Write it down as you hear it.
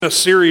A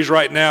series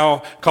right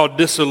now called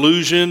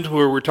Disillusioned,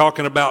 where we're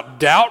talking about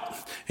doubt.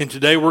 And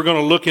today we're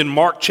going to look in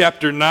Mark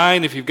chapter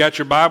 9. If you've got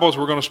your Bibles,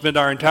 we're going to spend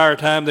our entire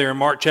time there in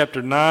Mark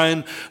chapter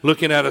 9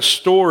 looking at a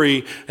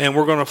story, and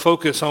we're going to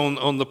focus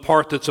on the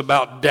part that's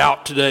about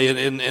doubt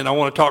today. And I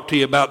want to talk to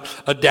you about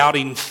a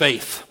doubting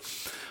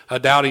faith. A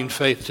doubting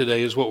faith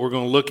today is what we're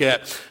going to look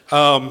at.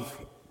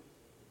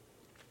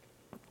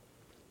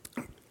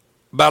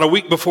 About a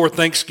week before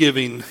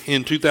Thanksgiving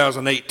in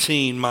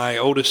 2018, my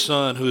oldest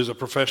son, who is a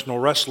professional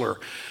wrestler,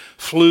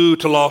 flew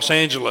to Los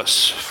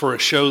Angeles for a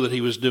show that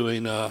he was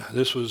doing.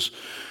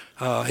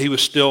 He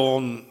was still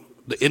on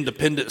the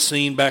independent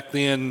scene back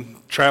then,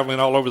 traveling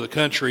all over the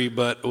country,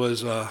 but he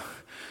was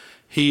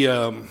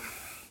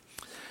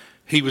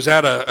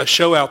at a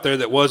show out there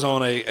that was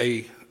on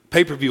a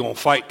pay-per-view on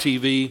Fight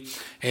TV,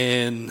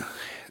 and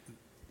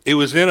it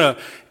was in a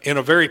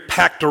very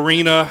packed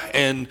arena,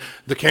 and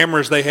the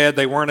cameras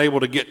they weren't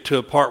able to get to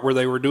a part where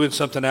they were doing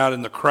something out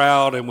in the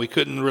crowd, and we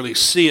couldn't really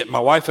see it. My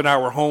wife and I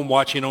were home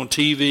watching on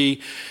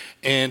TV,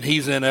 and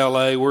he's in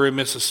LA, we're in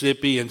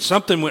Mississippi, and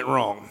something went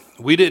wrong.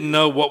 We didn't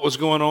know what was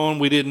going on.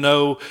 We didn't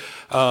know.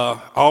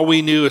 All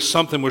we knew is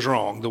something was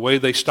wrong. The way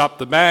they stopped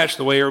the match,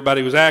 the way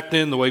everybody was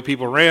acting, the way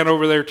people ran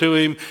over there to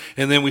him,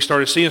 and then we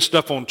started seeing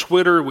stuff on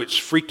Twitter, which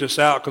freaked us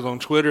out, because on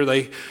Twitter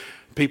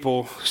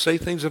people say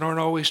things that aren't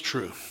always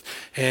true.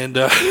 And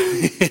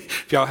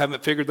if y'all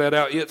haven't figured that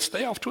out yet,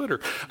 stay off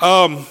Twitter.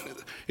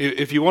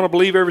 If you want to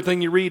believe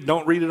everything you read,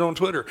 don't read it on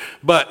Twitter.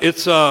 But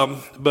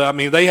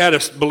they had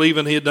us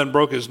believing he had done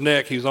broke his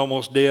neck. He was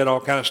almost dead,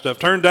 all kind of stuff.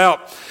 Turned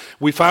out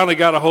we finally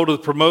got a hold of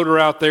the promoter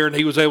out there, and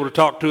he was able to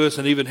talk to us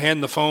and even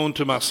hand the phone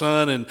to my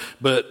son.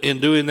 But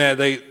in doing that,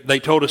 they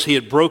told us he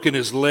had broken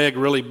his leg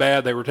really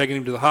bad. They were taking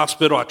him to the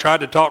hospital. I tried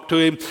to talk to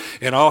him,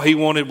 and all he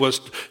wanted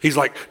was, he's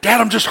like, "Dad,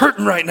 I'm just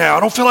hurting right now. I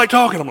don't feel like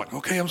talking." I'm like,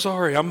 "Okay, I'm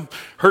sorry. I'm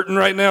hurting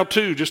right now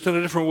too, just in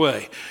a different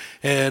way."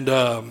 And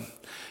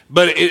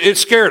but it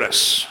scared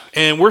us.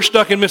 And we're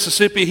stuck in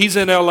Mississippi. He's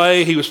in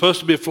LA. He was supposed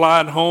to be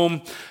flying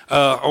home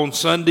on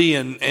Sunday,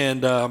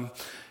 and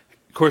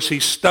of course,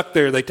 he's stuck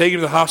there. They take him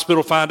to the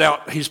hospital, find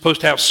out he's supposed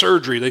to have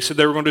surgery. They said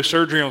they were going to do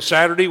surgery on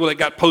Saturday. Well, it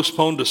got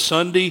postponed to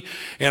Sunday,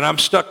 and I'm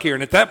stuck here.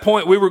 And at that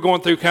point, we were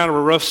going through kind of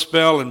a rough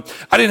spell, and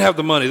I didn't have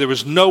the money. There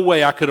was no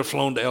way I could have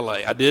flown to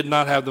L.A. I did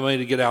not have the money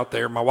to get out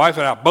there. My wife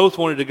and I both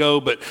wanted to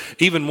go, but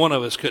even one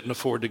of us couldn't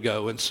afford to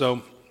go. And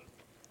so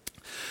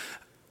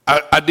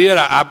I did.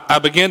 I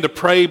began to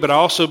pray, but I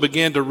also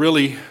began to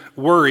really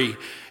worry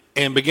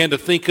and began to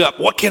think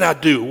up, what can I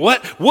do?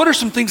 What are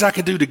some things I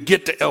can do to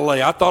get to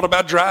L.A.? I thought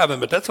about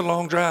driving, but that's a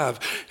long drive.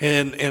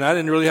 And I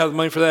didn't really have the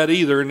money for that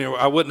either. And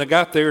I wouldn't have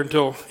got there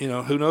until,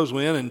 who knows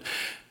when. And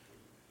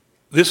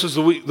this was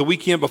the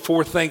weekend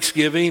before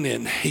Thanksgiving,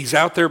 and he's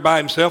out there by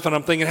himself. And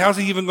I'm thinking, how's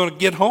he even going to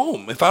get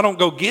home? If I don't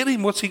go get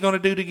him, what's he going to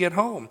do to get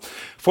home?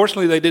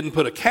 Fortunately, they didn't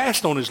put a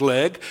cast on his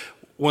leg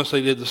once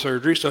they did the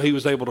surgery, so he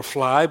was able to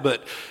fly.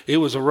 But it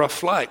was a rough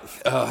flight.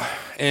 But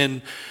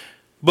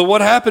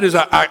what happened is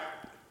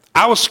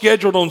I was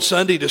scheduled on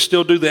Sunday to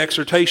still do the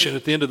exhortation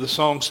at the end of the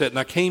song set, and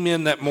I came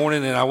in that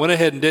morning, and I went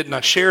ahead and did, and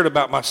I shared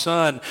about my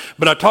son,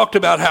 but I talked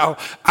about how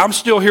I'm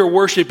still here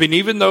worshiping,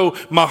 even though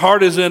my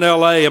heart is in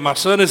L.A. and my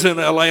son is in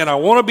L.A., and I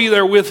want to be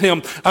there with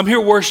him. I'm here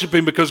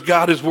worshiping because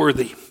God is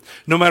worthy,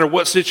 no matter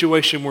what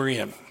situation we're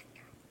in.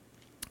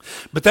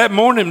 But that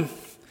morning,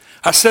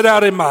 I sat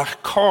out in my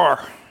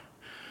car,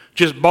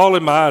 just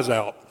bawling my eyes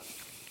out,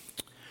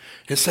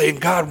 and saying,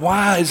 "God,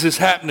 why is this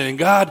happening? And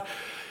God,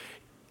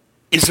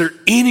 is there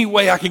any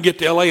way I can get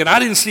to L.A.?" And I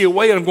didn't see a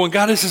way. And I'm going,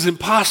 "God, this is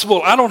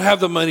impossible. I don't have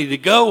the money to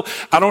go.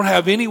 I don't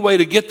have any way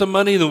to get the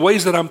money. The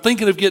ways that I'm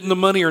thinking of getting the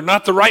money are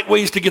not the right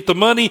ways to get the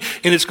money.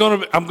 And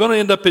I'm going to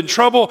end up in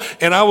trouble."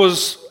 And I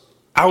was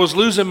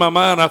losing my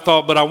mind, I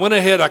thought. But I went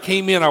ahead. I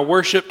came in. I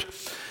worshiped.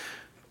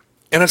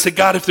 And I said,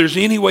 "God, if there's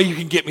any way you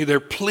can get me there,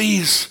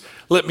 please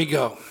let me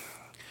go."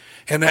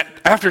 And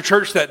after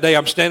church that day,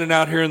 I'm standing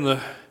out here in the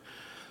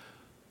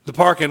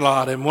parking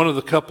lot, and one of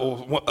the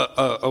couple,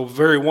 a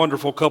very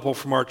wonderful couple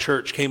from our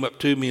church, came up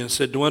to me and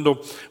said,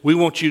 "Dwindle, we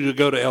want you to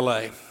go to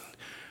L.A.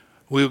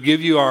 We'll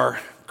give you our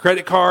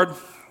credit card.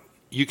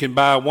 You can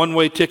buy a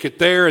one-way ticket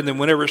there, and then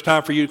whenever it's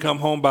time for you to come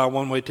home, buy a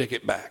one-way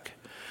ticket back.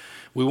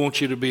 We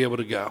want you to be able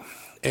to go."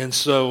 And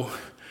so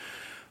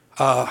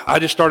I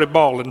just started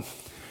bawling.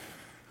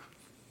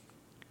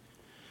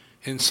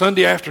 And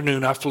Sunday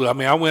afternoon, I flew.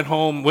 I went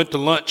home, went to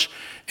lunch,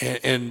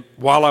 and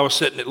while I was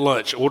sitting at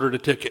lunch, ordered a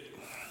ticket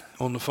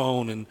on the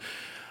phone, and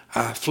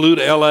I flew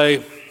to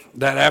L.A.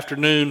 that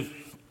afternoon,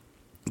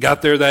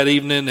 got there that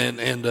evening,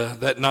 and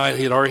that night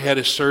he had already had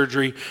his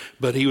surgery,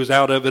 but he was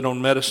out of it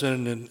on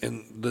medicine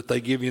and that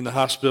they give you in the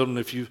hospital.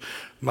 And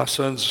my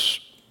son's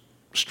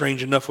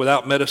strange enough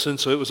without medicine,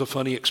 so it was a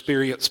funny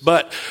experience.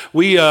 But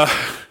we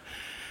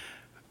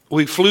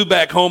flew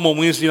back home on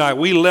Wednesday night.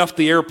 We left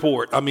the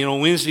airport. On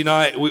Wednesday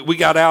night, we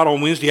got out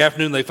on Wednesday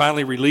afternoon. They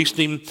finally released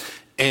him.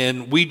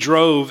 and we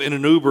drove in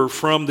an Uber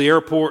from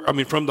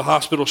the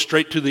hospital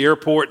straight to the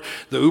airport.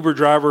 The Uber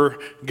driver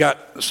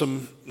got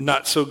some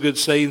not so good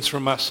sayings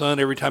from my son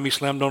every time he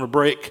slammed on a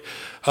brake.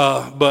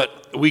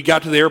 But we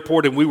got to the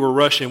airport and we were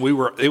rushing.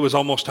 It was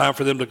almost time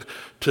for them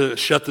to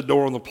shut the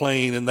door on the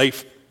plane, and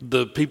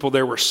the people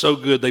there were so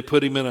good. They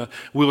put him in a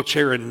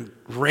wheelchair and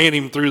ran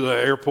him through the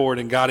airport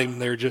and got him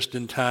there just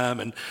in time.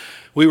 And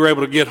we were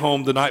able to get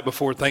home the night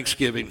before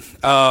Thanksgiving,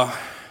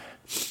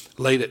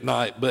 late at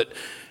night. But,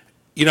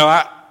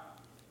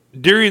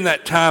 during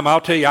that time,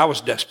 I'll tell you, I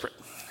was desperate.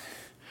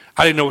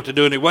 I didn't know what to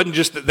do. And it wasn't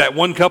just that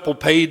one couple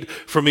paid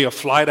for me a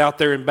flight out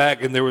there and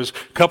back. And there was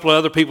a couple of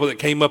other people that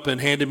came up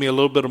and handed me a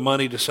little bit of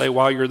money to say,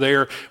 while you're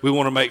there, we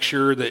want to make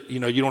sure that, you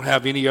don't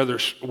have any other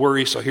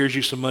worries. So here's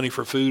you some money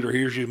for food, or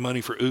here's you money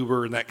for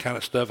Uber and that kind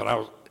of stuff.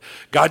 And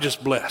God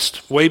just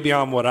blessed way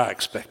beyond what I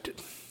expected.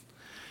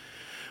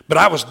 But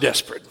I was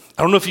desperate.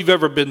 I don't know if you've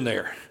ever been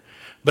there.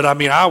 But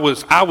I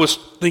was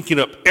thinking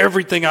up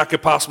everything I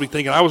could possibly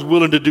think. And I was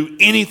willing to do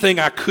anything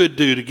I could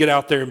do to get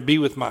out there and be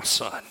with my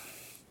son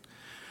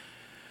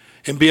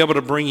and be able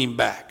to bring him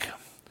back.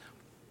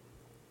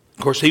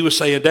 Of course, he was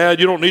saying, Dad,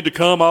 you don't need to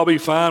come. I'll be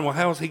fine. Well,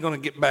 how is he going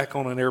to get back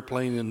on an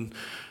airplane and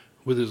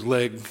with his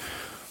leg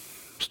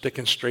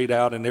sticking straight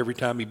out, and every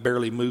time he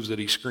barely moves it,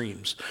 he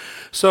screams?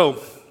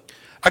 So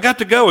I got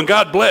to go, and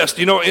God blessed.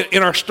 In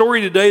our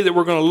story today that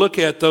we're going to look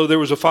at, though, there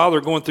was a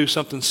father going through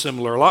something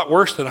similar, a lot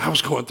worse than I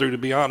was going through, to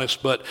be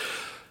honest, but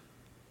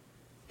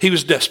he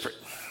was desperate.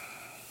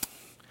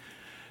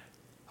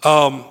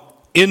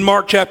 In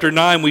Mark chapter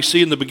 9, we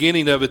see in the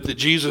beginning of it that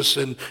Jesus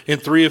and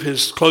three of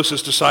his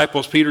closest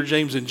disciples, Peter,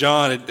 James, and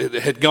John,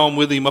 had gone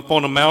with him up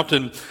on a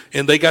mountain,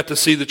 and they got to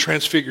see the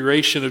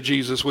transfiguration of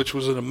Jesus, which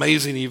was an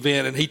amazing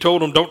event. And he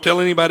told them, don't tell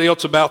anybody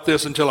else about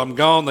this until I'm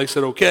gone. They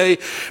said, okay.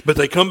 But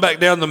they come back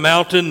down the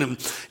mountain,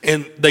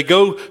 and they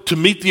go to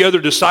meet the other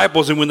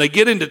disciples. And when they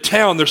get into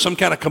town, there's some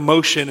kind of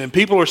commotion, and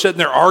people are sitting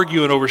there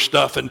arguing over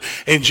stuff. And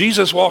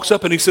Jesus walks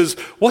up and he says,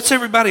 what's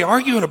everybody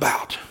arguing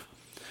about?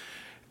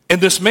 And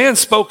this man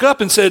spoke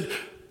up and said,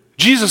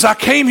 Jesus, I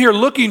came here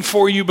looking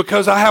for you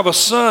because I have a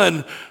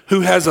son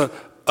who has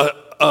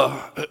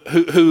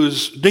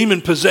who's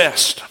demon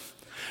possessed.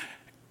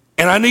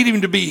 And I need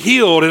him to be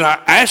healed. And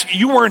I asked,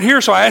 you weren't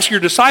here, so I asked your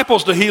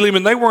disciples to heal him,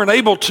 and they weren't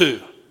able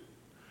to.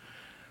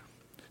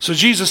 So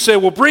Jesus said,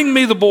 well, bring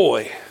me the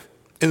boy.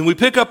 And we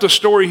pick up the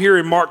story here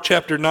in Mark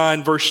chapter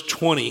 9, verse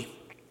 20.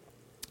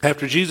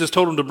 After Jesus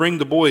told him to bring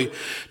the boy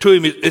to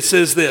him, it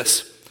says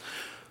this.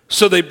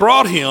 So they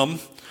brought him.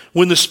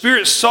 When the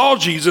spirit saw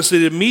Jesus,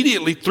 it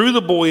immediately threw the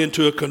boy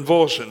into a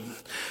convulsion.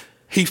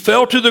 He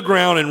fell to the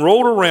ground and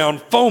rolled around,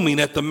 foaming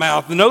at the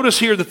mouth. Notice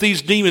here that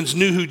these demons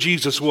knew who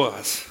Jesus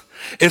was.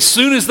 As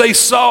soon as they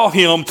saw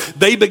him,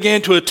 they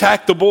began to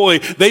attack the boy.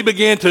 They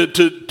began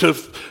to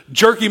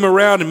jerk him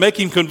around and make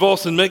him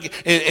convulse and make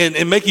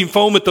him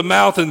foam at the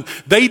mouth. And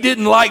they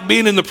didn't like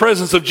being in the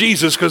presence of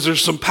Jesus because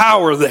there's some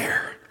power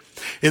there.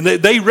 And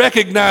they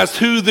recognized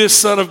who this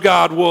Son of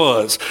God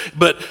was.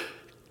 But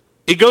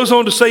it goes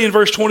on to say in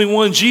verse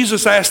 21,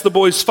 Jesus asked the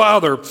boy's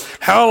father,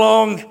 how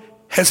long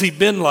has he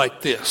been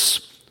like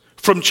this?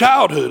 From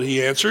childhood,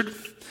 he answered.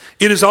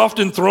 It has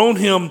often thrown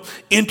him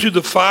into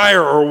the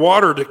fire or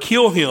water to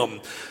kill him.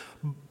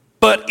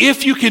 But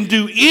if you can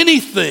do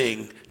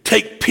anything,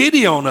 take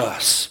pity on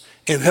us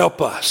and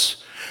help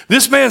us.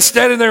 This man's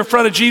standing there in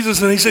front of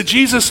Jesus, and he said,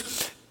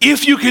 Jesus,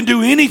 if you can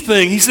do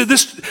anything. He said,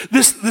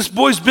 this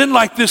boy's been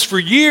like this for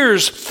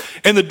years,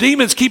 and the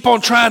demons keep on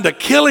trying to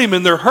kill him,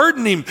 and they're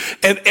hurting him,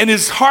 and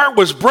his heart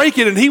was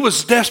breaking, and he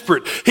was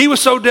desperate. He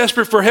was so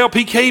desperate for help,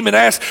 he came and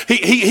asked,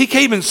 he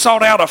came and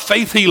sought out a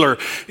faith healer.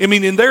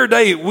 In their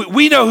day,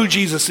 we know who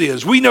Jesus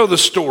is. We know the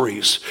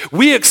stories.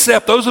 We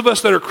accept, those of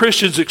us that are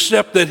Christians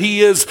accept that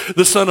he is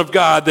the Son of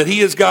God, that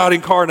he is God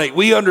incarnate.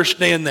 We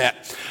understand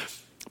that.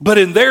 But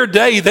in their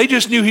day, they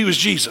just knew he was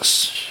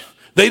Jesus.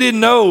 They didn't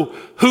know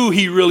who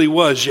he really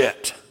was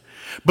yet.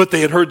 But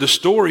they had heard the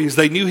stories.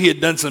 They knew he had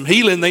done some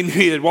healing. They knew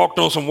he had walked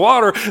on some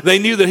water. They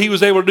knew that he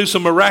was able to do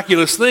some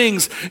miraculous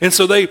things. And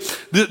so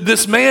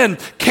this man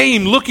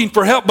came looking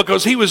for help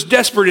because he was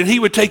desperate, and he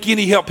would take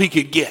any help he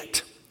could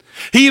get.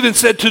 He even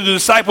said to the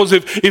disciples,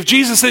 if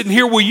Jesus isn't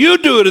here, will you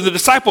do it? And the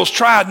disciples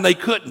tried, and they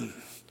couldn't.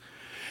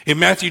 In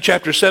Matthew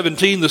chapter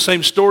 17, the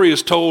same story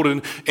is told.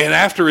 And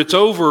after it's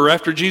over,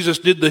 after Jesus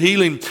did the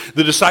healing,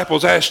 the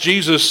disciples asked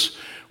Jesus,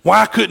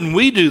 why couldn't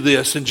we do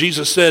this? And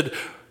Jesus said,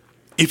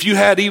 if you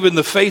had even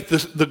the faith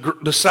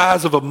the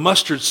size of a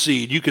mustard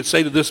seed, you could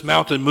say to this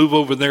mountain, move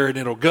over there, and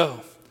it'll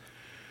go.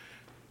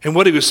 And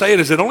what he was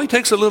saying is it only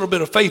takes a little bit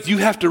of faith. You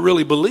have to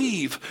really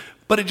believe,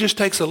 but it just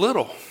takes a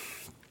little.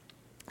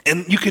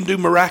 And you can do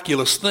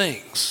miraculous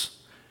things.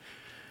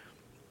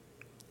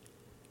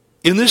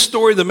 In this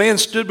story, the man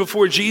stood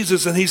before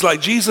Jesus, and he's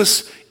like,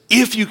 Jesus,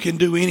 if you can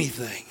do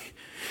anything,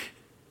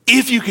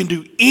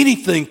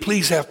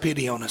 please have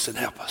pity on us and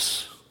help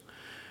us.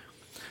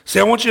 See,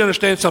 I want you to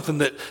understand something,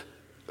 that,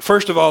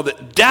 first of all,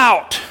 that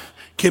doubt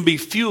can be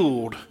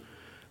fueled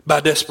by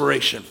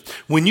desperation.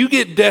 When you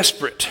get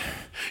desperate,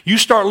 You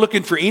start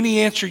looking for any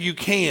answer you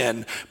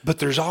can, but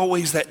there's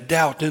always that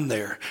doubt in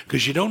there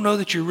because you don't know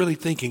that you're really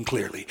thinking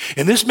clearly.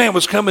 And this man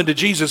was coming to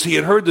Jesus. He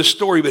had heard the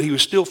story, but he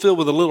was still filled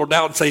with a little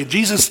doubt and saying,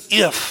 Jesus,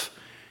 if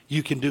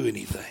you can do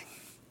anything,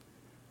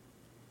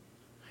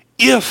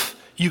 if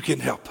you can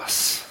help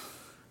us.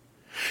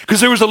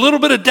 Because there was a little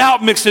bit of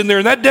doubt mixed in there,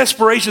 and that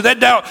desperation, that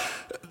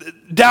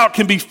doubt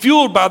can be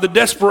fueled by the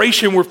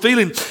desperation we're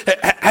feeling.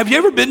 Have you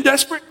ever been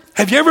desperate?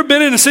 Have you ever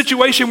been in a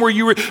situation where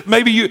you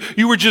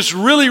were just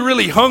really,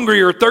 really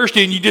hungry or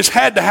thirsty and you just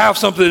had to have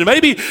something? And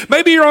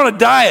maybe you're on a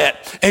diet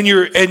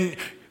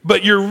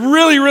but you're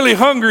really, really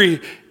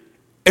hungry,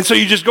 and so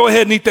you just go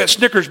ahead and eat that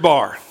Snickers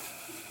bar.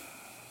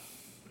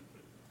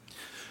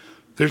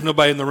 There's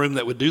nobody in the room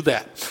that would do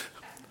that.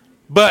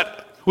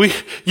 But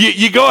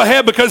you go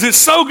ahead because it's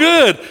so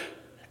good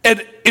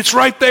and it's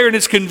right there and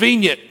it's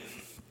convenient.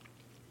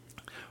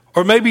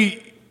 Or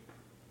maybe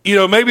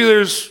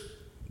there's,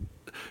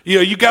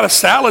 you got a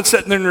salad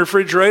sitting there in the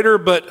refrigerator,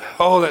 but,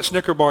 that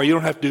Snicker bar, you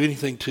don't have to do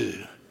anything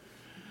to.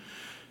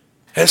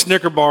 That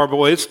Snicker bar,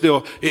 boy,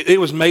 it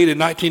was made in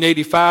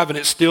 1985 and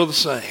it's still the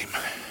same.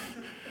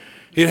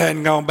 It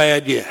hadn't gone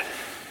bad yet.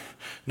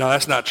 No,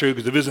 that's not true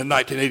because if it was in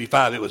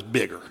 1985, it was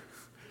bigger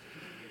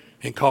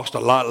and cost a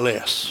lot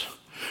less.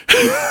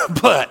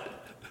 But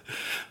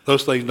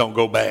those things don't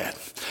go bad.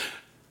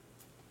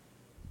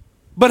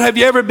 But have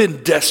you ever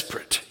been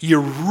desperate? You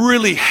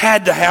really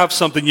had to have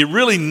something. You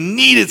really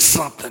needed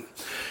something.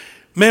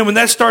 Man, when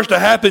that starts to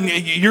happen,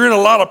 you're in a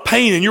lot of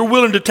pain and you're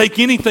willing to take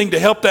anything to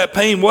help that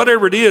pain,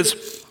 whatever it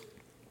is.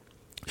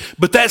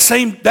 But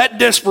that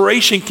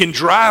desperation can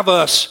drive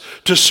us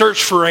to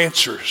search for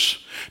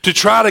answers, to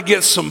try to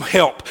get some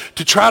help,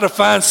 to try to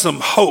find some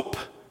hope.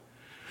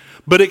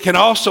 But it can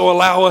also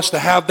allow us to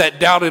have that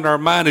doubt in our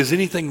mind, is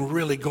anything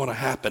really going to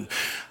happen?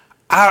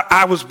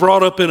 I was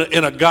brought up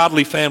in a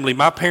godly family.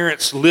 My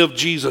parents lived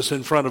Jesus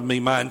in front of me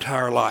my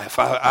entire life.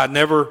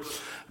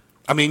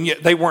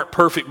 They weren't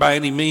perfect by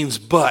any means,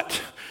 but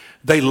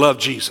they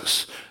loved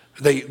Jesus.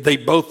 They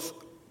both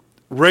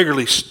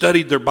regularly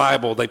studied their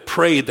Bible. They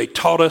prayed. They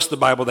taught us the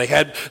Bible.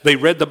 They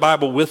read the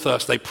Bible with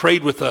us. They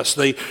prayed with us.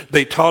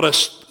 They taught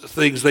us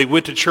things. They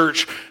went to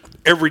church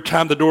every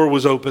time the door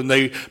was open.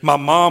 My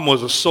mom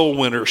was a soul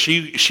winner.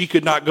 She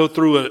could not go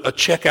through a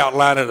checkout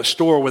line at a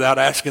store without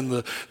asking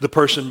the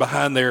person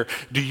behind there,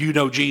 do you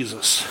know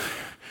Jesus?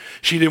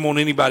 She didn't want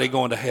anybody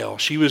going to hell.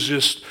 She was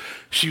just,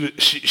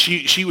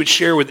 she would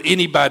share with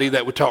anybody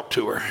that would talk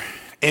to her.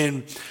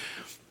 And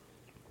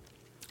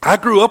I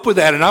grew up with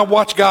that, and I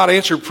watched God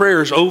answer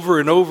prayers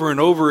over and over and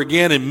over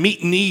again and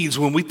meet needs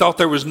when we thought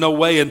there was no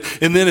way. And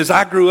then as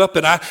I grew up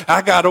and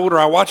I got older,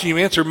 I watched him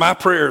answer my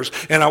prayers.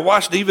 And I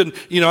watched even,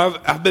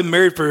 I've been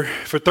married for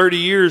 30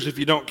 years, if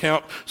you don't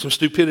count some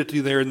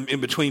stupidity there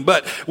in between.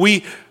 But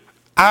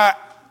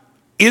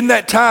in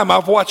that time,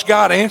 I've watched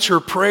God answer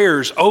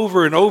prayers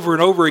over and over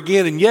and over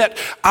again. And yet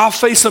I'll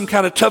face some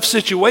kind of tough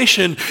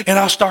situation and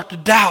I'll start to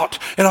doubt.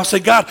 And I'll say,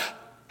 God,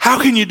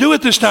 how can you do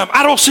it this time?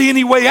 I don't see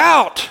any way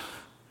out.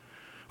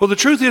 Well, the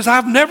truth is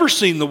I've never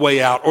seen the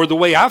way out, or the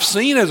way I've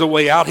seen as a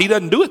way out. He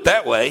doesn't do it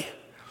that way.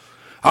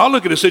 I'll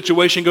look at a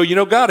situation and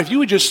go, God, if you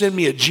would just send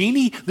me a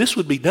genie, this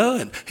would be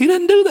done. He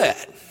doesn't do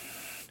that.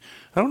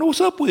 I don't know what's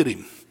up with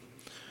him.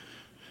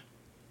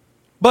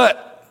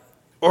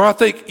 Or I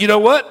think, you know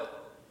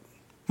what?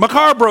 My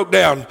car broke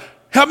down.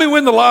 Help me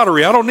win the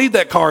lottery. I don't need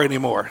that car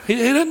anymore. He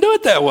doesn't do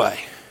it that way.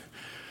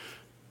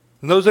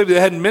 And those of you that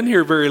hadn't been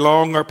here very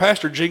long, our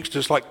pastor jinxed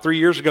us like 3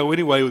 years ago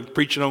anyway, with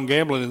preaching on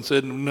gambling and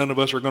said none of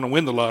us are going to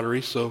win the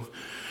lottery. So,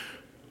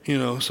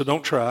 so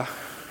don't try.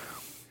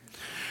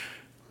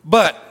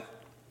 But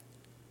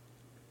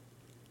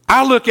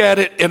I look at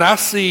it and I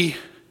see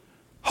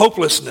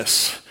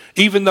hopelessness,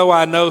 even though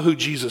I know who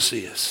Jesus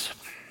is.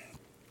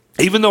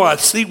 Even though I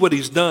see what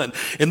he's done.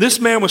 And this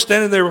man was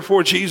standing there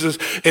before Jesus,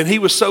 and he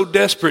was so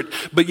desperate,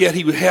 but yet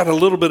he had a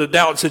little bit of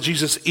doubt and said,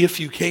 Jesus,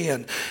 if you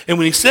can. And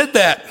when he said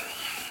that,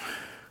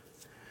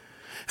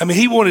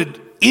 he wanted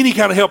any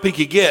kind of help he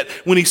could get.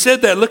 When he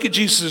said that, look at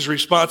Jesus'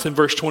 response in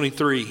verse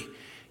 23.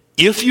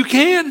 If you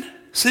can,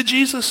 said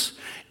Jesus,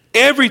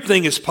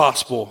 everything is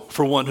possible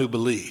for one who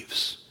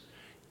believes.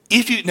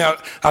 Now,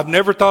 I've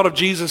never thought of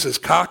Jesus as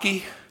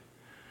cocky,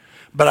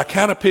 but I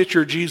kind of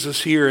picture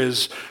Jesus here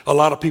as a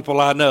lot of people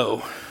I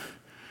know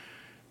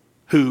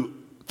who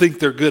think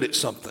they're good at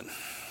something.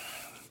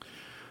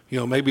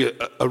 Maybe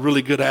a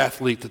really good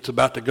athlete that's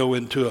about to go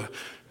into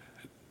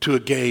a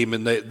game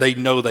and they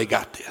know they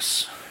got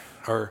this.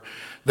 Or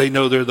they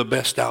know they're the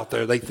best out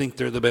there. They think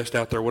they're the best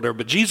out there, whatever.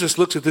 But Jesus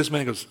looks at this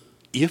man and goes,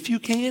 if you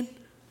can?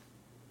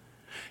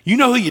 You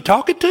know who you're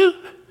talking to?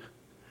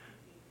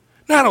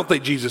 Now, I don't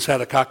think Jesus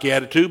had a cocky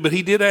attitude, but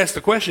he did ask the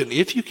question,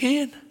 if you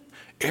can?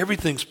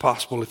 Everything's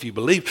possible if you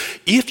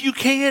believe. If you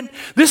can.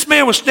 This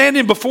man was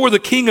standing before the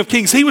King of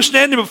Kings. He was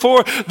standing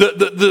before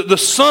the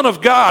Son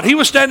of God. He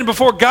was standing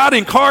before God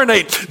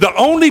incarnate. The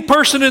only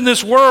person in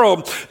this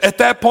world at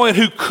that point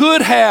who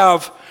could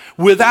have,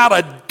 without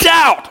a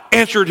doubt,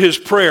 answered his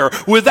prayer.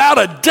 Without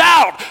a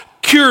doubt,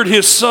 cured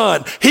his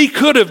son. He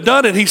could have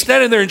done it. He's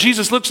standing there and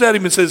Jesus looks at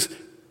him and says,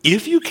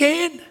 If you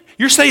can?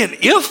 You're saying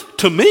if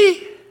to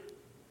me?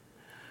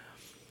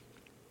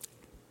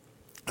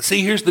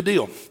 See, here's the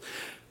deal.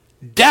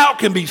 Doubt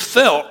can be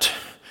felt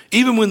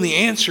even when the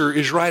answer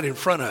is right in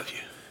front of you.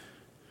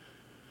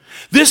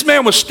 This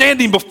man was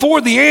standing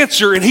before the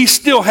answer and he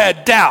still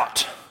had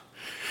doubt.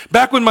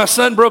 Back when my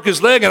son broke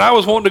his leg and I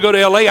was wanting to go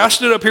to LA, I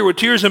stood up here with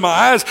tears in my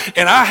eyes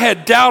and I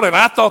had doubt and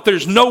I thought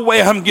there's no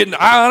way I'm getting,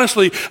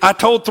 I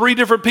told 3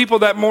 different people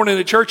that morning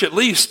at church at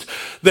least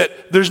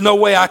that there's no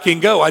way I can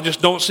go. I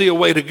just don't see a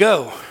way to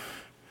go.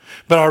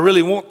 But I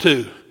really want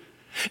to.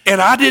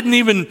 And I didn't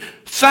even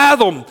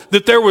fathom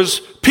that there was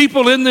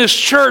people in this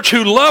church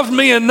who loved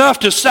me enough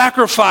to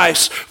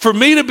sacrifice for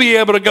me to be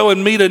able to go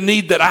and meet a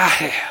need that I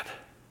had.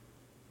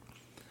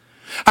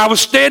 I was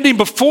standing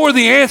before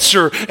the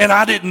answer and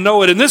I didn't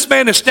know it. And this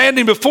man is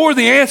standing before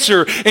the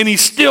answer and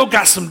he's still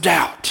got some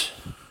doubt.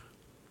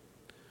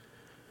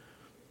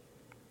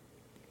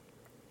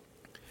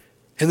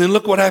 And then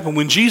look what happened.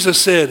 When Jesus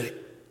said,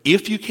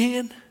 if you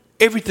can,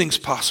 everything's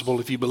possible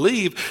if you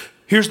believe.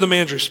 Here's the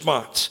man's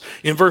response.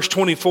 In verse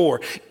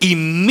 24,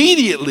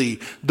 immediately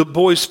the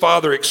boy's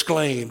father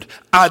exclaimed,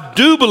 I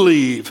do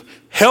believe,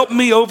 help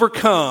me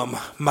overcome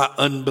my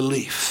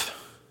unbelief.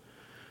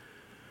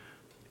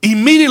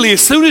 Immediately,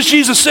 as soon as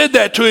Jesus said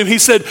that to him, he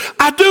said,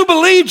 I do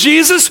believe,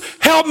 Jesus,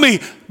 help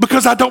me,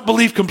 because I don't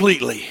believe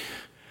completely.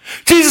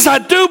 Jesus, I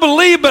do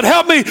believe, but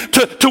help me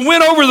to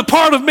win over the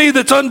part of me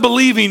that's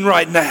unbelieving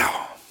right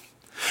now.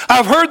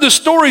 I've heard the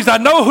stories. I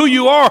know who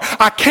you are.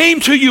 I came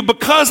to you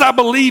because I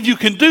believe you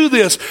can do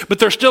this, but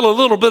there's still a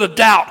little bit of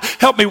doubt.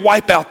 Help me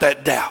wipe out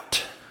that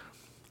doubt.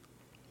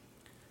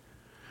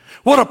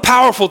 What a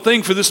powerful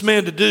thing for this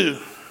man to do.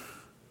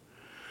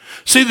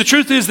 See, the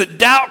truth is that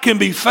doubt can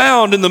be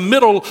found in the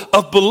middle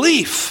of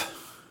belief.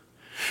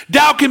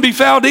 Doubt can be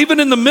found even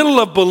in the middle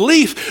of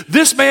belief.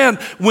 This man,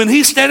 when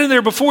he's standing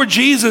there before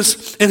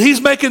Jesus and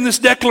he's making this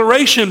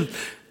declaration,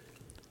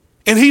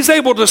 and he's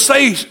able to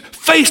say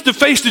face to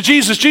face to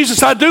Jesus,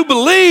 Jesus, I do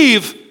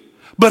believe,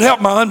 but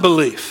help my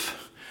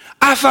unbelief.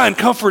 I find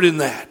comfort in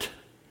that.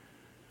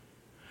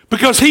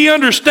 Because he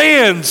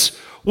understands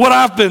what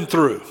I've been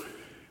through.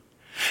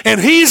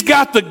 And he's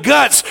got the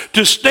guts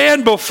to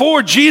stand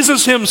before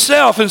Jesus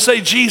himself and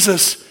say,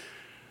 Jesus,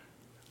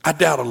 I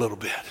doubt a little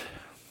bit.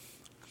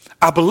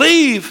 I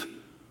believe,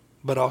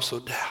 but also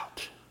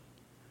doubt.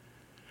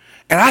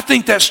 And I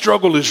think that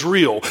struggle is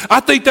real.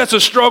 I think that's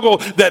a struggle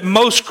that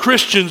most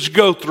Christians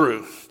go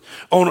through,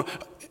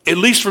 at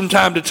least from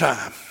time to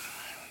time.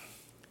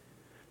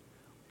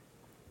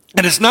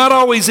 And it's not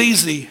always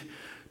easy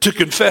to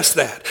confess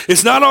that.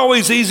 It's not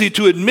always easy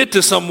to admit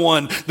to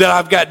someone that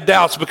I've got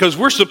doubts, because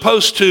we're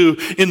supposed to,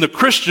 in the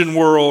Christian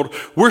world,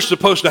 we're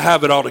supposed to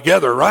have it all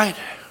together, right?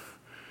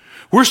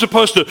 We're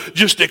supposed to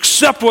just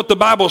accept what the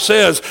Bible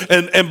says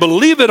and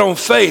believe it on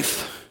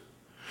faith.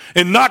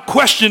 And not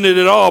question it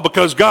at all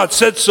because God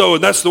said so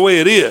and that's the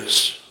way it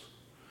is.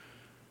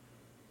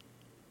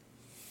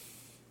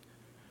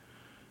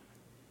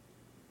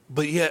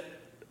 But yet,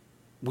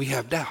 we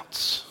have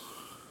doubts.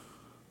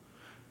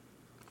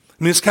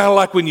 I mean, it's kind of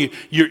like when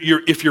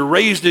if you're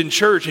raised in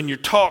church and you're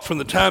taught from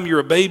the time you're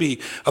a baby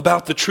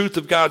about the truth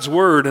of God's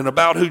word and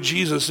about who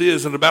Jesus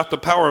is and about the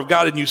power of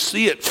God, and you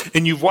see it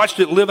and you've watched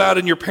it live out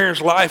in your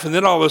parents' life, and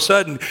then all of a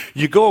sudden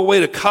you go away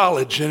to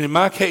college. And in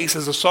my case,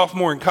 as a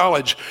sophomore in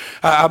college,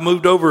 I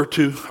moved over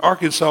to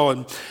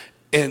Arkansas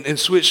and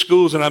switched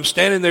schools, and I'm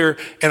standing there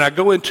and I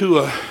go into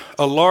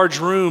a large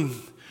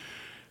room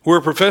where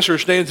a professor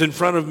stands in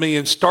front of me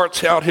and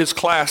starts out his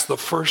class the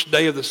first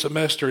day of the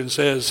semester and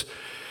says,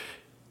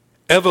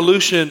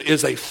 evolution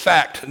is a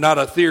fact, not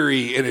a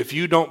theory, and if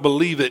you don't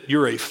believe it,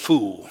 you're a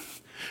fool.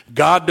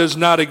 God does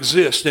not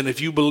exist, and if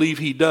you believe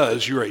he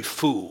does, you're a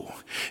fool.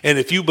 And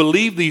if you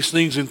believe these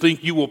things and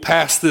think you will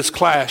pass this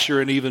class,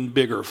 you're an even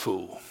bigger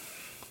fool.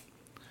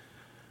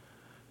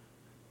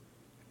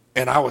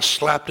 And I was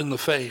slapped in the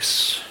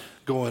face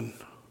going,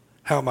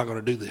 how am I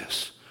going to do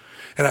this?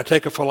 And I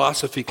take a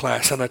philosophy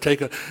class, and I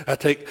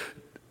take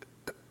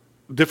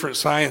different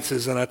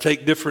sciences, and I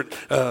take different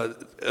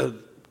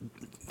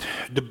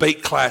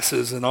debate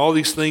classes and all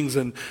these things,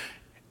 and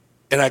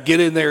I get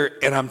in there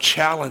and I'm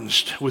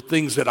challenged with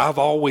things that I've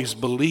always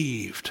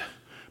believed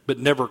but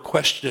never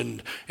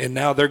questioned, and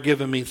now they're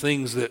giving me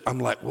things that I'm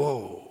like,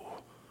 whoa,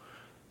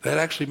 that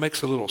actually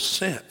makes a little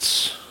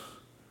sense.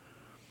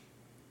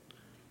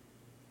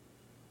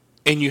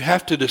 And you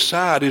have to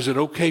decide, is it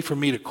okay for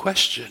me to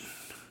question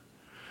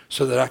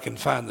so that I can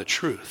find the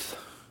truth?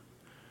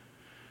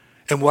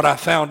 And what I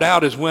found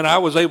out is when I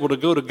was able to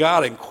go to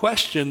God and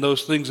question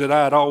those things that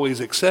I had always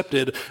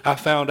accepted, I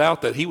found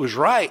out that he was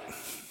right.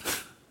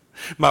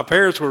 My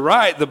parents were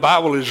right. The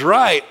Bible is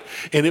right.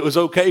 And it was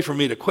okay for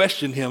me to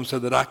question him so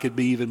that I could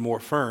be even more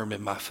firm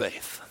in my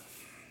faith.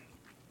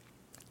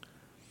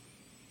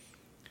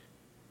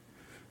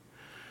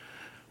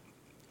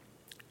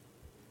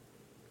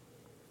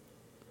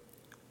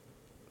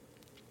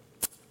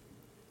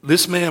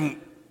 This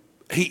man,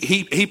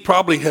 he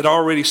probably had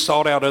already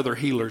sought out other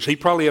healers. He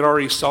probably had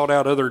already sought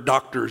out other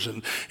doctors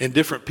and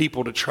different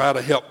people to try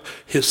to help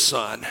his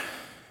son.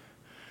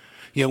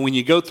 You know, when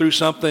you go through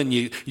something,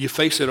 you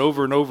face it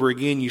over and over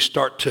again, you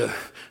start to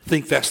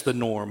think that's the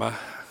norm.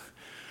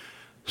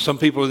 Some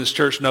people in this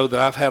church know that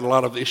I've had a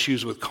lot of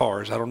issues with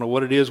cars. I don't know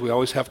what it is. We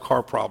always have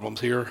car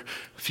problems here.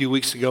 A few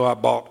weeks ago, I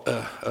bought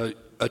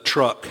a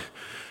truck,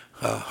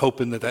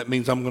 hoping that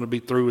means I'm going to be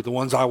through with the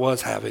ones I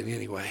was having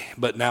anyway.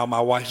 But now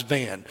my wife's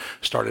van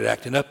started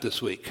acting up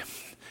this week.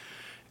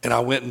 And I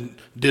went and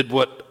did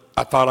what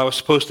I thought I was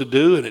supposed to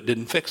do, and it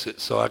didn't fix it.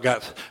 So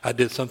I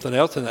did something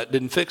else, and that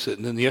didn't fix it.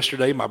 And then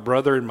yesterday, my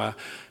brother and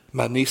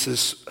my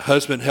niece's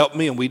husband helped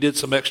me, and we did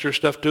some extra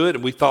stuff to it,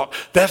 and we thought,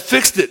 that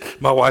fixed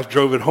it. My wife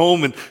drove it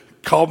home and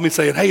called me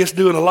saying, hey, it's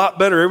doing a lot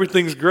better.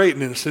 Everything's great.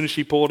 And then as soon as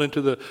she pulled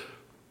into the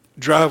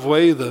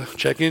driveway, the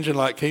check engine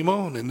light came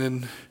on. And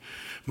then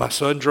my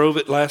son drove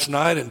it last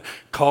night and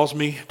calls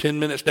me 10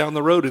 minutes down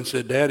the road and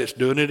said, Dad, it's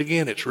doing it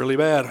again. It's really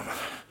bad.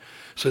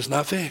 So it's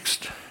not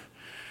fixed.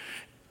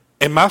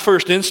 And my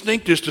first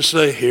instinct is to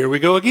say, here we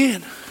go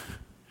again.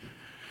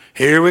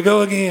 Here we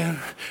go again.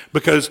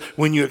 Because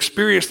when you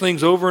experience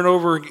things over and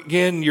over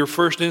again, your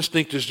first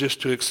instinct is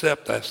just to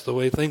accept that's the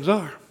way things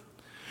are.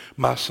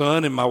 My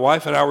son and my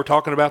wife and I were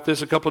talking about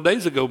this a couple of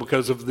days ago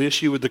because of the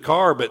issue with the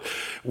car, but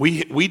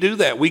we do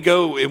that. We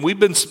go, and we've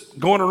been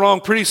going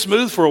along pretty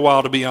smooth for a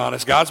while, to be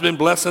honest. God's been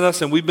blessing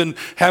us, and we've been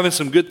having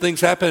some good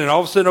things happen, and all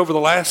of a sudden over the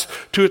last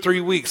 2 or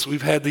 3 weeks,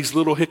 we've had these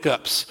little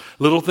hiccups,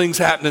 little things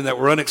happening that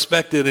were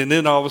unexpected, and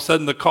then all of a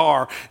sudden the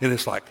car, and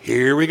it's like,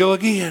 here we go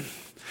again.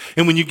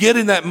 And when you get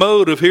in that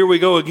mode of here we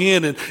go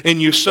again,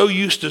 and you're so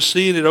used to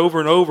seeing it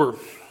over and over,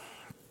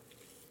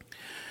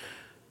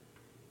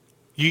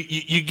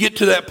 you get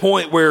to that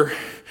point where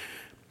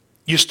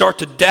you start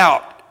to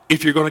doubt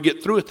if you're going to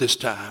get through it this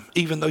time,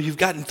 even though you've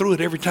gotten through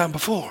it every time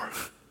before.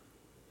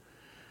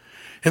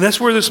 And that's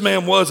where this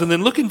man was. And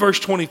then look in verse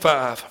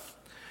 25.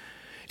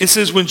 It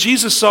says, when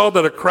Jesus saw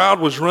that a crowd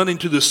was running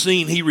to the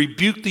scene, he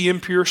rebuked the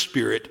impure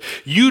spirit.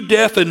 You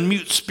deaf and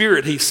mute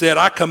spirit, he said,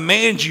 I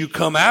command you,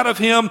 come out of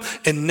him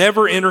and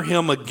never enter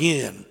him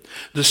again.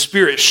 The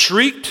spirit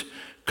shrieked,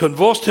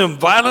 convulsed him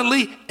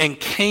violently, and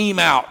came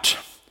out.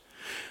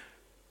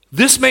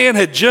 This man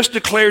had just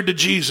declared to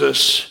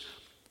Jesus,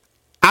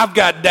 I've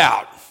got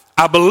doubt.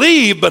 I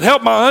believe, but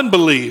help my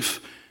unbelief.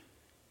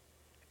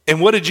 And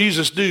what did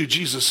Jesus do?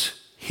 Jesus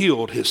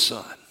healed his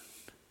son.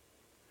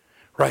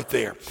 Right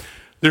there.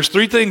 There's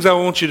 3 things I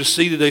want you to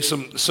see today,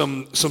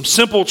 some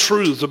simple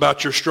truths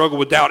about your struggle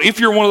with doubt. If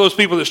you're one of those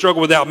people that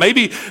struggle with doubt,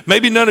 maybe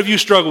none of you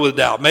struggle with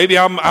doubt. Maybe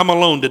I'm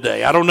alone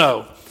today. I don't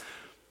know.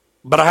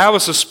 But I have a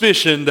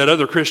suspicion that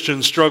other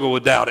Christians struggle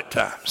with doubt at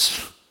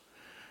times.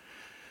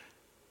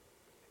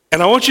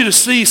 And I want you to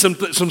see some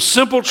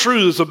simple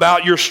truths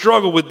about your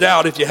struggle with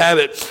doubt if you have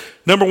it.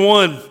 Number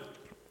 1,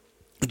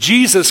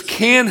 Jesus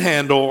can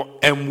handle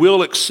and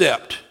will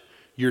accept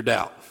your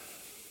doubt.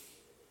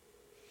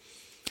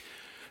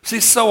 See,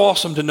 it's so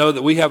awesome to know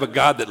that we have a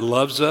God that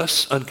loves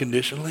us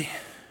unconditionally.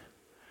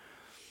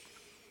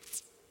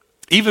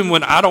 Even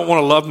when I don't want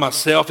to love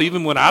myself,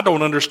 even when I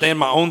don't understand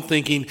my own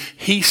thinking,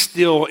 he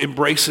still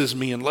embraces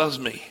me and loves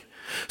me.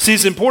 See,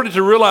 it's important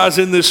to realize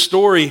in this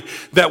story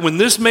that when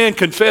this man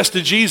confessed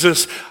to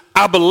Jesus,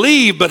 I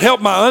believe, but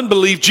help my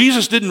unbelief,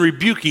 Jesus didn't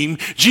rebuke him.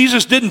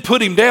 Jesus didn't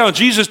put him down.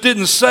 Jesus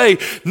didn't say,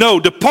 no,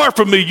 depart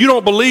from me. You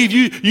don't believe.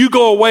 You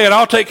go away and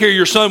I'll take care of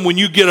your son when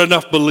you get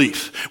enough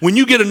belief. When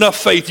you get enough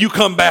faith, you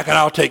come back and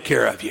I'll take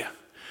care of you.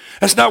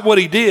 That's not what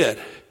he did.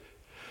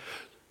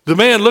 The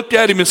man looked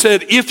at him and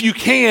said, if you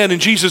can. And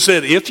Jesus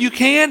said, if you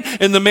can.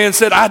 And the man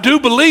said, I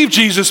do believe,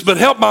 Jesus, but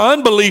help my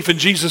unbelief. And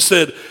Jesus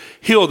said,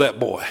 heal that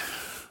boy.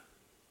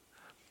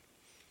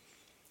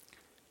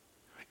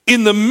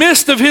 In the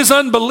midst of his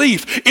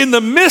unbelief, in the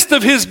midst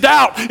of his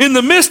doubt, in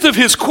the midst of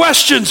his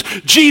questions,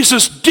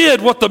 Jesus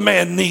did what the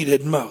man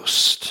needed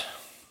most.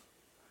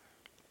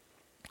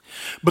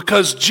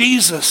 Because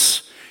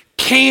Jesus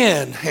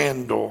can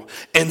handle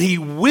and he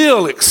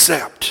will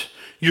accept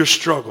your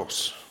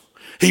struggles.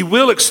 He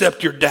will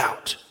accept your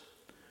doubt.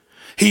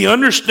 He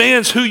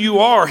understands who you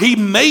are. He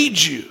made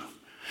you.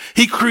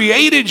 He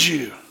created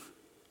you.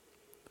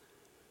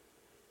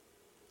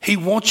 He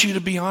wants you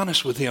to be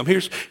honest with him.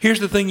 Here's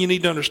the thing you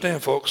need to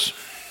understand, folks.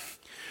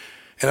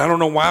 And I don't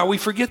know why we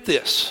forget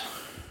this.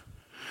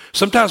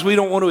 Sometimes we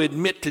don't want to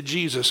admit to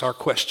Jesus our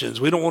questions.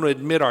 We don't want to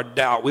admit our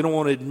doubt. We don't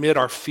want to admit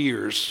our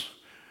fears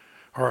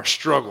or our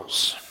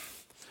struggles.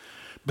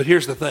 But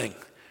here's the thing.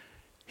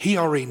 He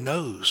already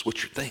knows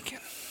what you're thinking.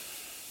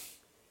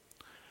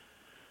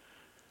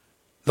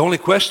 The only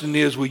question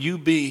is, will you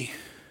be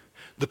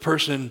the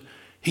person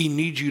he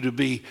needs you to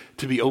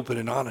be open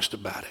and honest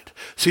about it?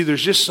 See,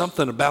 there's just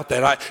something about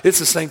that. It's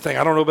the same thing.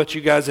 I don't know about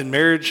you guys in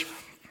marriage.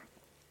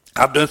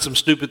 I've done some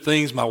stupid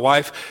things. My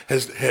wife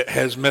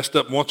has messed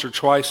up once or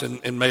twice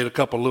and made a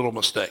couple little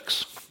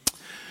mistakes.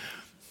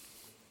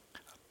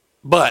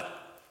 But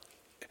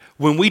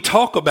when we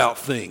talk about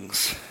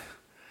things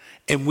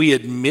and we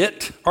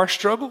admit our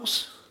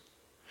struggles,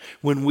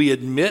 when we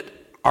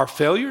admit our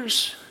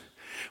failures,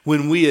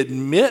 when we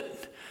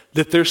admit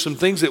that there's some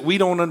things that we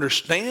don't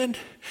understand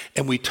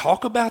and we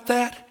talk about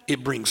that,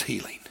 it brings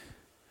healing.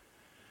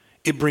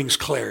 It brings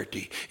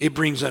clarity. It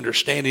brings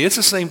understanding. It's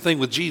the same thing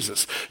with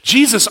Jesus.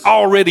 Jesus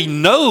already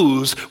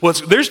knows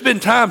there's been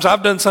times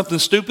I've done something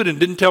stupid and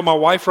didn't tell my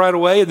wife right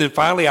away, and then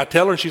finally I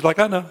tell her and she's like,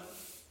 I know.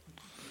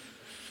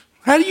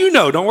 How do you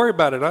know? Don't worry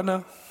about it. I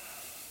know.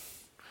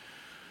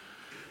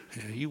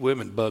 Yeah, you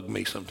women bug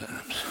me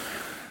sometimes.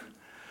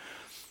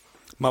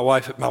 My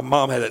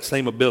mom had that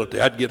same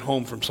ability. I'd get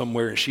home from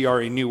somewhere and she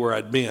already knew where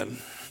I'd been.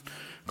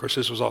 Of course,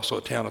 this was also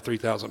a town of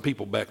 3,000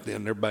 people back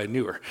then. Everybody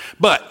knew her.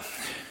 But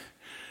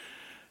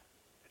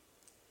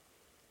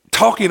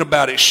talking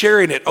about it,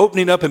 sharing it,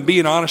 opening up and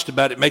being honest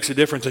about it makes a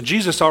difference. And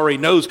Jesus already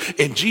knows,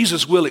 and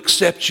Jesus will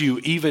accept you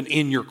even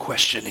in your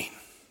questioning.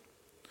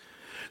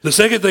 The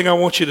second thing I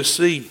want you to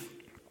see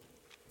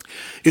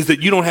is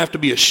that you don't have to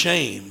be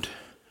ashamed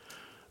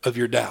of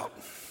your doubt.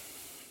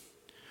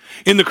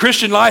 In the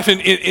Christian life, in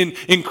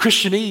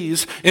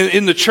Christianese,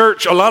 in the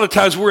church, a lot of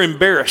times we're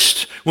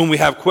embarrassed when we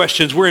have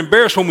questions. We're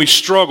embarrassed when we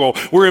struggle.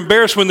 We're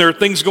embarrassed when there are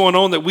things going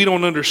on that we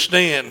don't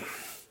understand.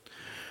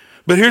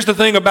 But here's the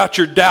thing about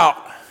your doubt.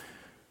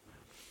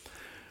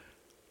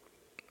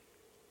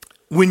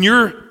 When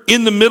you're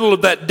in the middle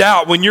of that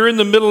doubt, when you're in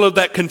the middle of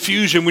that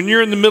confusion, when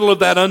you're in the middle of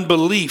that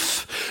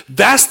unbelief,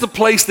 that's the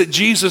place that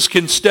Jesus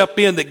can step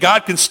in, that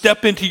God can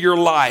step into your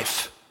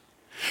life.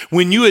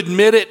 When you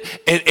admit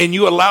it and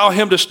you allow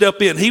him to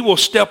step in, he will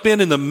step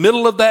in the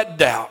middle of that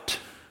doubt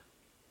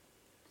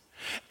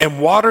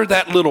and water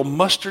that little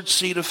mustard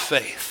seed of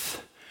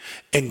faith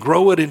and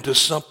grow it into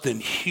something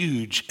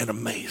huge and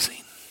amazing.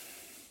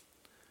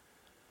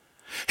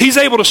 He's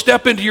able to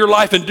step into your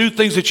life and do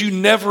things that you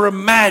never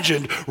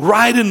imagined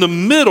right in the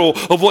middle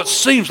of what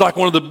seems like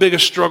one of the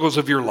biggest struggles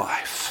of your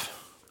life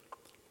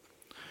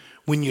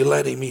when you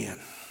let him in.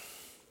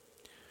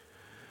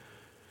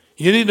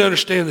 You need to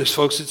understand this,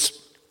 folks.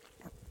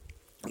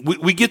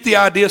 We get the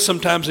idea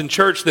sometimes in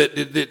church that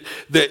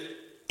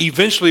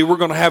eventually we're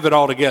going to have it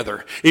all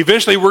together.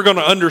 Eventually we're going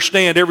to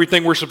understand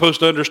everything we're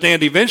supposed to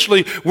understand.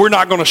 Eventually we're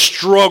not going to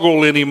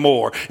struggle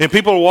anymore. And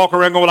people will walk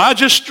around going, I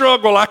just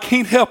struggle. I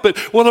can't help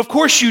it. Well, of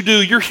course you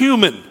do. You're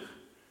human.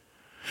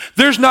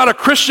 There's not a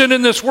Christian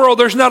in this world.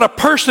 There's not a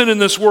person in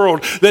this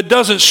world that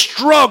doesn't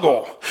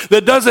struggle,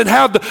 that doesn't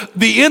have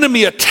the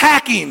enemy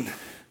attacking.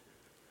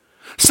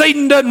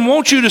 Satan doesn't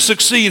want you to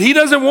succeed. He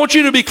doesn't want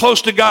you to be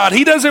close to God.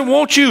 He doesn't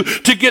want you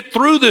to get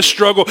through this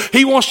struggle.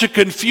 He wants to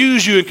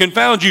confuse you and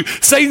confound you.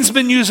 Satan's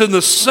been using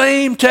the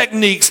same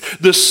techniques,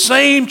 the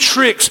same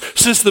tricks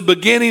since the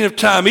beginning of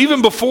time,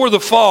 even before the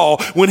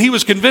fall, when he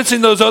was convincing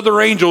those other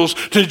angels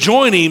to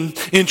join him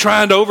in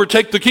trying to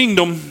overtake the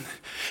kingdom.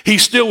 He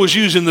still was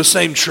using the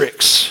same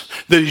tricks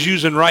that he's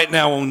using right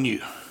now on you.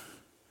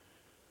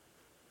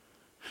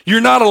 You're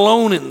not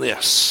alone in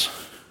this.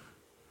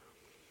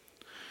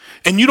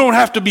 And you don't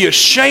have to be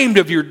ashamed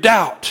of your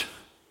doubt.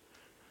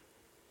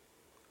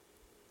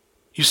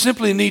 You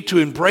simply need to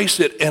embrace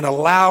it and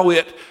allow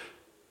it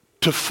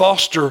to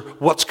foster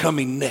what's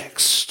coming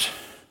next.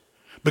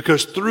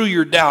 Because through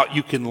your doubt,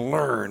 you can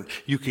learn,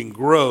 you can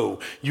grow,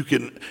 you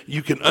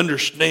can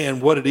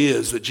understand what it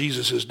is that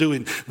Jesus is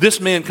doing. This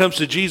man comes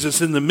to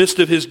Jesus in the midst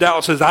of his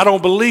doubt, says, I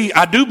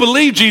do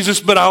believe, Jesus,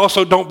 but I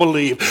also don't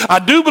believe. I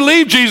do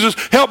believe, Jesus,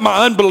 help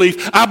my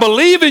unbelief. I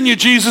believe in you,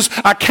 Jesus.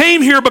 I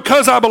came here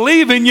because I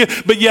believe in you,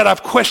 but yet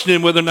I've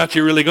questioned whether or not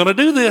you're really going to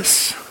do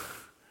this.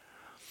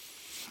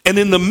 And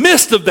in the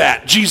midst of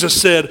that,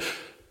 Jesus said,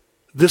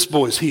 this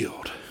boy's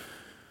healed.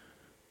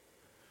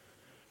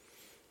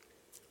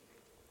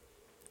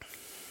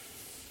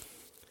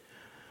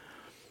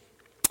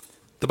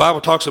 The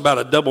Bible talks about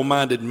a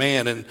double-minded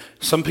man, and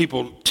some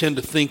people tend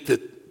to think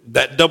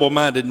that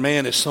double-minded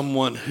man is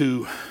someone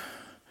who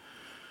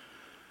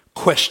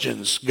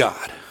questions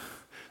God.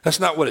 That's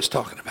not what it's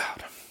talking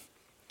about.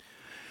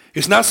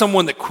 It's not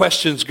someone that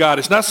questions God.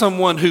 It's not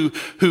someone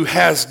who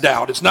has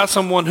doubt. It's not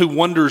someone who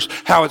wonders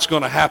how it's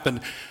going to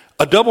happen.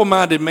 A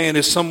double-minded man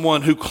is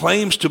someone who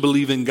claims to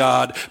believe in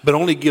God, but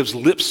only gives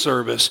lip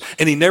service,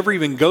 and he never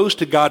even goes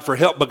to God for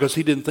help because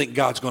he didn't think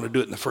God's going to do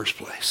it in the first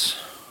place.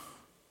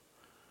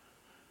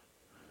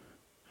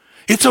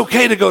 It's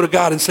okay to go to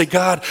God and say,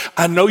 God,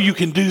 I know you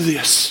can do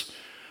this,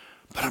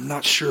 but I'm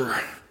not sure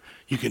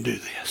you can do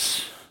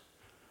this.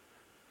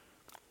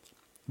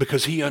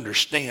 Because he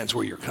understands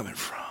where you're coming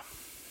from.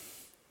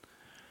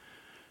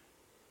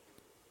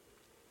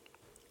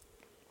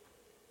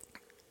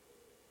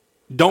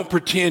 Don't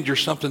pretend you're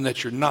something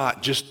that you're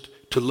not just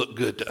to look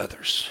good to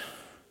others.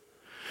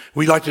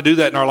 We like to do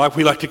that in our life.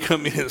 We like to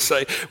come in and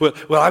say, well,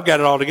 I've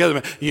got it all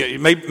together. You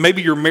know,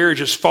 maybe your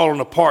marriage is falling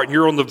apart and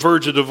you're on the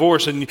verge of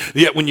divorce, and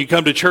yet when you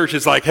come to church,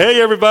 it's like,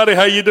 hey, everybody,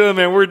 how you doing,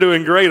 man? We're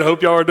doing great. I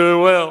hope y'all are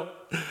doing well.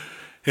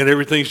 And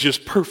everything's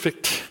just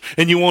perfect.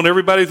 And you want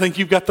everybody to think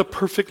you've got the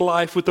perfect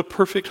life with the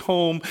perfect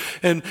home.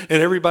 And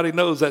everybody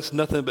knows that's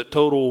nothing but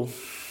total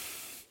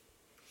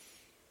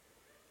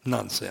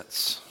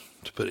nonsense,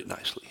 to put it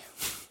nicely.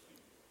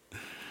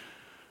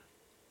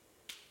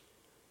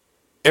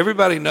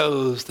 Everybody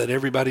knows that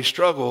everybody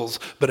struggles,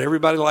 but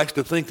everybody likes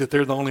to think that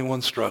they're the only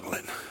one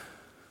struggling.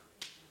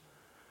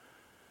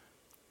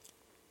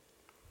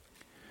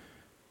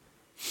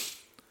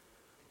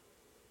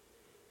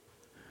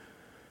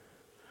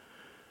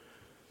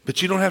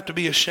 But you don't have to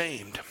be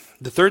ashamed.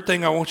 The third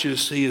thing I want you to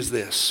see is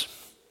this.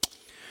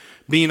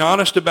 Being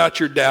honest about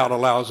your doubt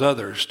allows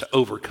others to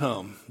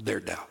overcome their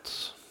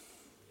doubts.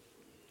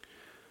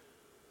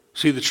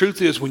 See, the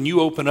truth is when you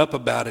open up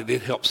about it,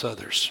 it helps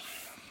others.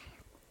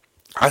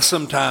 I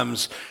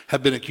sometimes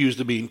have been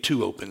accused of being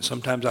too open.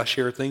 Sometimes I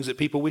share things that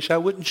people wish I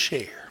wouldn't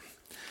share.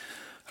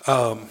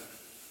 But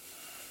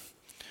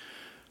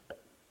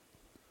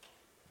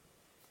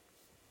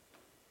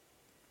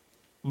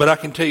I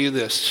can tell you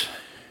this.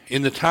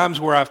 In the times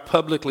where I've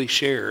publicly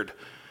shared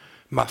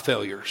my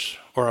failures,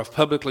 or I've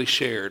publicly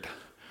shared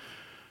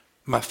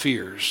my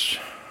fears,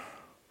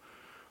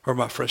 or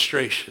my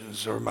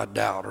frustrations, or my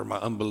doubt, or my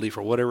unbelief,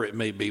 or whatever it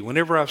may be,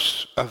 whenever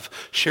I've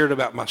shared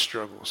about my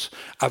struggles,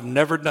 I've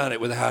never done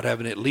it without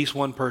having at least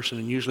one person,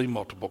 and usually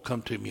multiple,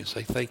 come to me and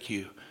say, thank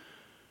you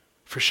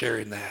for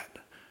sharing that,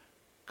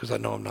 because I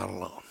know I'm not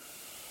alone.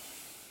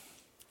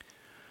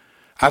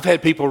 I've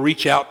had people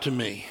reach out to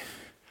me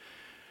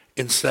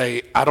and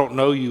say, I don't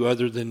know you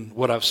other than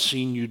what I've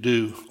seen you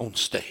do on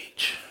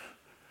stage.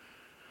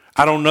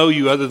 I don't know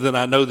you other than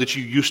I know that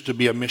you used to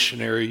be a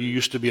missionary, you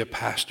used to be a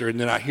pastor, and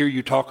then I hear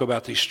you talk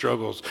about these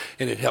struggles,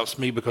 and it helps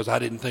me because I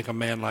didn't think a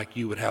man like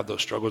you would have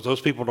those struggles. Those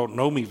people don't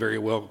know me very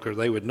well because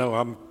they would know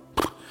I'm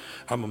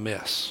a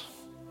mess.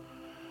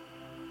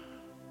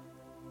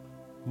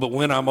 But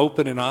when I'm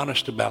open and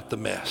honest about the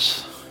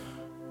mess,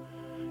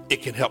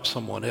 it can help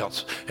someone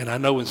else. And I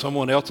know when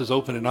someone else is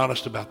open and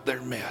honest about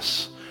their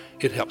mess,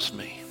 it helps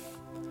me.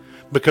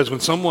 Because when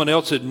someone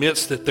else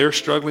admits that they're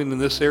struggling in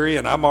this area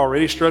and I'm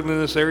already struggling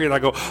in this area, and I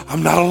go,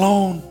 I'm not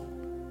alone.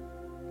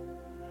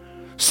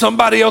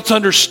 Somebody else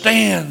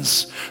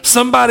understands.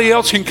 Somebody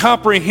else can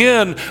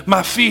comprehend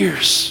my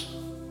fears.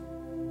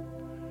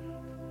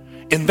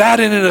 And that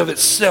in and of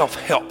itself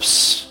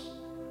helps.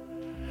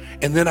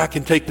 And then I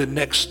can take the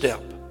next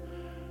step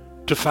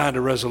to find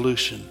a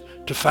resolution,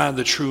 to find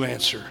the true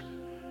answer,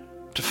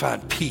 to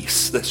find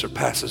peace that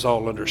surpasses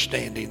all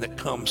understanding that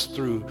comes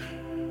through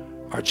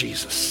our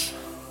Jesus.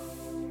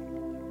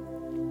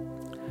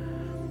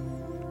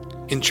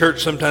 In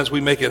church, sometimes we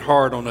make it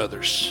hard on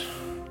others,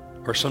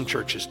 or some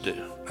churches do.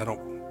 I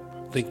don't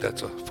think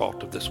that's a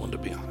fault of this one, to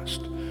be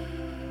honest.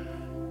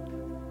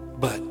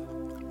 But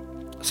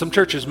some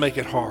churches make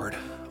it hard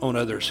on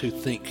others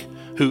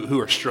who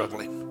are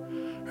struggling,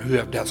 or who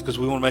have doubts, because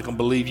we want to make them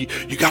believe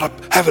you got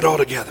to have it all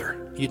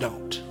together. You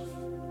don't.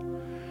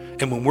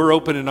 And when we're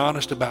open and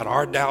honest about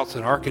our doubts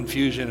and our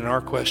confusion and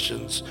our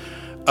questions,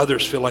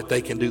 others feel like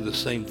they can do the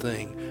same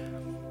thing.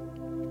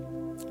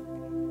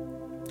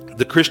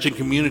 The Christian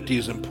community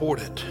is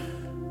important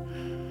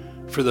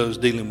for those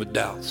dealing with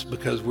doubts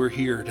because we're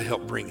here to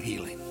help bring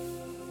healing.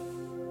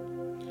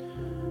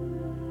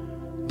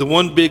 The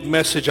one big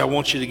message I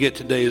want you to get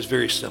today is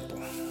very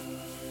simple.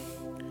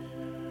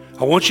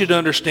 I want you to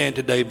understand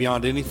today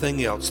beyond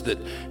anything else that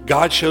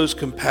God shows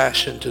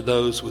compassion to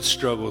those with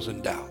struggles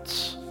and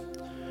doubts.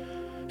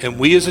 And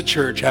we as a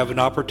church have an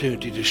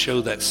opportunity to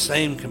show that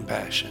same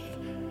compassion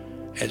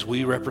as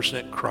we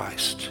represent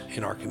Christ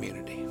in our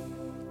community.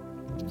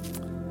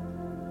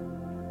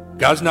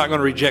 God's not going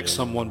to reject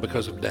someone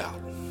because of doubt.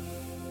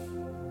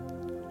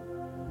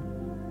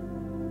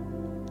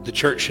 The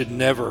church should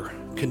never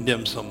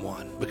condemn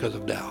someone because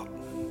of doubt.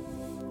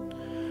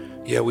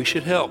 Yeah, we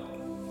should help.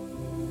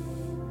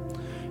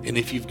 And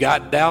if you've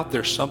got doubt,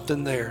 there's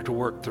something there to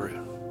work through.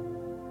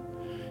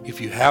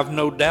 If you have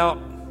no doubt,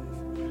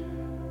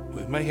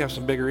 we may have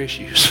some bigger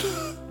issues.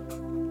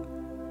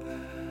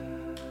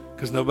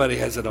 Because nobody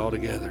has it all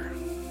together.